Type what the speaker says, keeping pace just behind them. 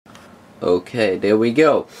Okay, there we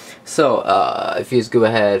go. So if you just go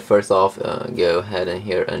ahead, first off, go ahead and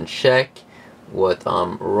here and check what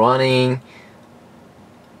I'm running.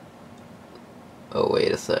 Oh,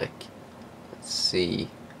 wait a sec. Let's see.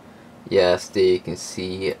 Yes, there you can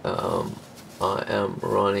see I am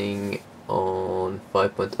running on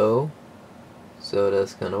 5.0, so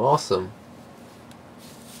that's kind of awesome.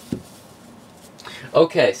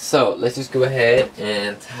 Okay, so let's just go ahead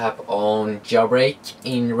and tap on Jailbreak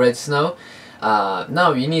in Redsn0w.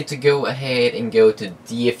 Now you need to go ahead and go to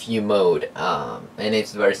DFU mode, and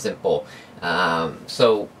it's very simple.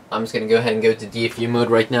 So I'm just gonna go ahead and go to DFU mode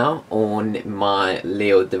right now on my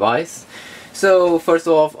Leo device. So first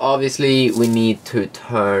off, obviously we need to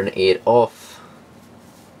turn it off.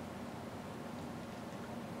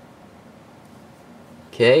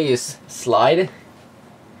 Okay, just slide.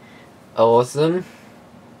 Awesome.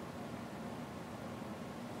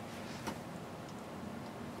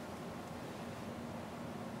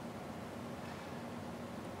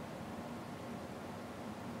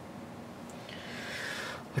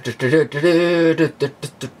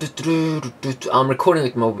 I'm recording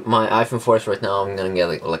with my iPhone 4S right now. I'm gonna get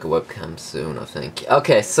like a webcam soon, I think.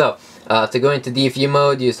 Okay, so to go into DFU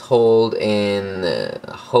mode, you just hold in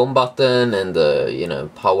home button and the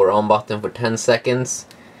power on button for 10 seconds,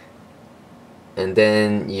 and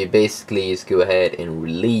then you basically just go ahead and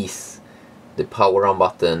release the power on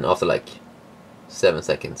button after like 7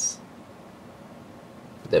 seconds.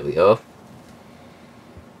 There we go.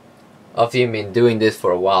 After you've been doing this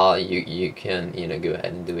for a while, you can go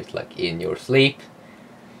ahead and do it like in your sleep.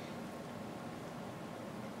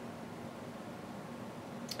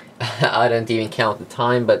 I don't even count the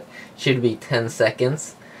time, but should be 10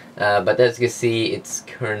 seconds. But as you can see, it's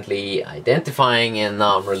currently identifying, and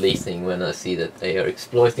now I'm releasing when I see that they are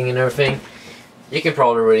exploiting and everything. You can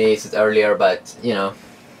probably release it earlier, but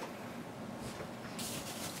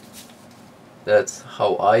that's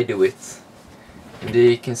how I do it. And there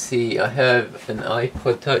you can see I have an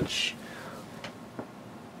iPod Touch,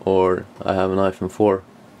 or I have an iPhone 4.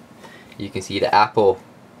 You can see the Apple.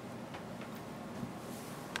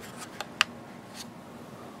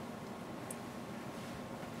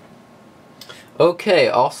 Okay,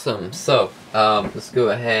 awesome. So let's go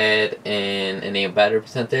ahead and enable battery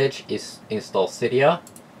percentage. Install Cydia.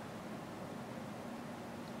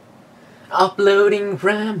 Uploading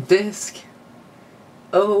RAM disk.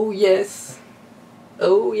 Oh yes.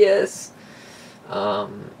 Oh yes.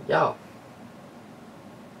 Yeah.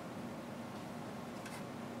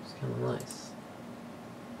 It's kind of nice.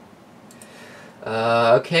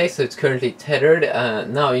 Okay, so it's currently tethered.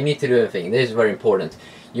 Now you need to do everything. This is very important.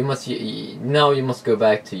 You must go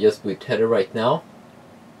back to just boot tether right now.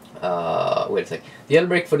 Wait a sec. The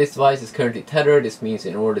jailbreak for this device is currently tethered. This means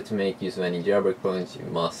in order to make use of any jailbreak points, you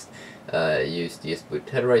must use the just boot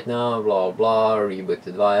tether right now. Blah blah. Reboot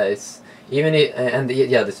the device. Even if,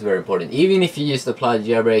 yeah, this is very important. Even if you just apply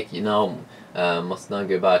jailbreak, you now must now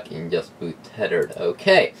go back and just boot tethered.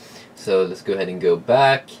 Okay, so let's go ahead and go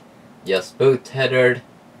back. Just boot tethered,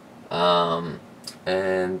 and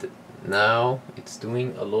now it's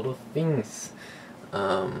doing a lot of things.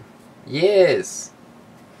 Yes,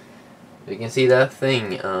 you can see that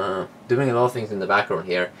thing doing a lot of things in the background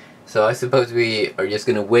here. So I suppose we are just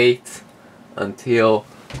gonna wait until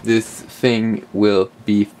this thing will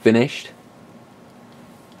be finished.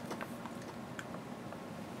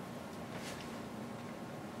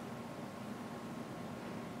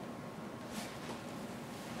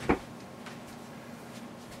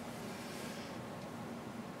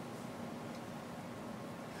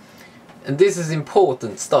 And this is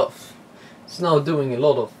important stuff. It's now doing a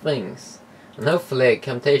lot of things. And hopefully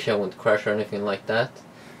Camtasia won't crash or anything like that.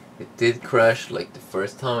 It did crash like the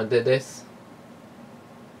first time I did this.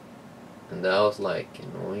 And that was like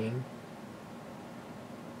annoying.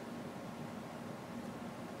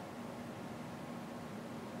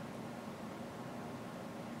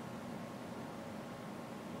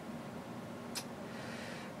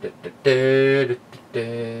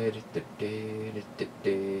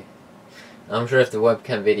 I'm sure if the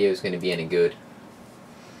webcam video is going to be any good,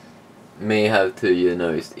 may have to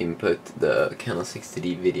just input the Canon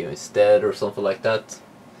 60D video instead or something like that.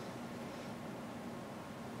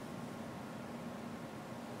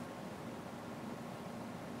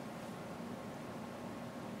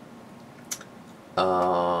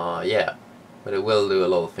 Yeah, but it will do a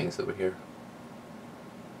lot of things over here.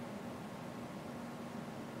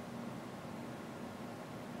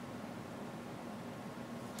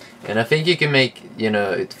 And I think you can make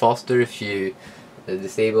it faster if you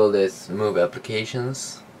disable this move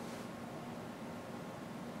applications.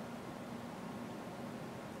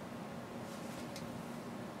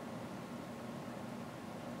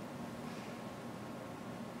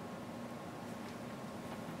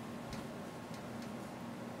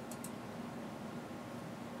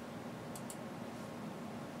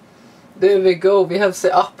 There we go. We have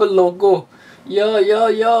the Apple logo. Yeah.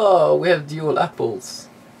 We have dual apples.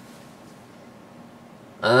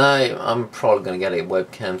 And I'm probably gonna get a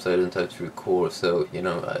webcam so I don't have to record, so you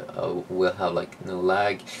know I will have like no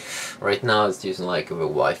lag. Right now it's using like the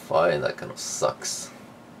Wi-Fi and that kind of sucks.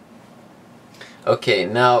 Okay,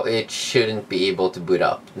 now it shouldn't be able to boot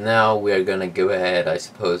up. Now we're gonna go ahead, I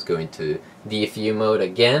suppose, go into DFU mode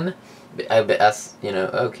again. As you know,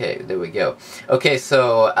 okay, there we go. Okay,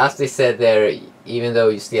 so as they said there, even though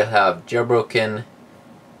you still have jailbroken,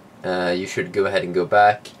 you should go ahead and go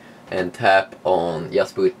back and tap on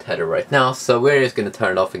just boot tether right now. So we're just going to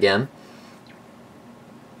turn it off again.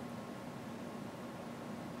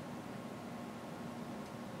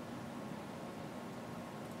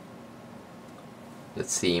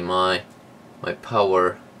 Let's see, my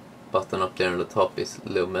power button up there on the top is a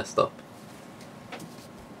little messed up.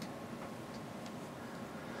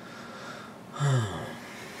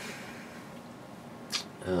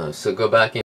 So go back in.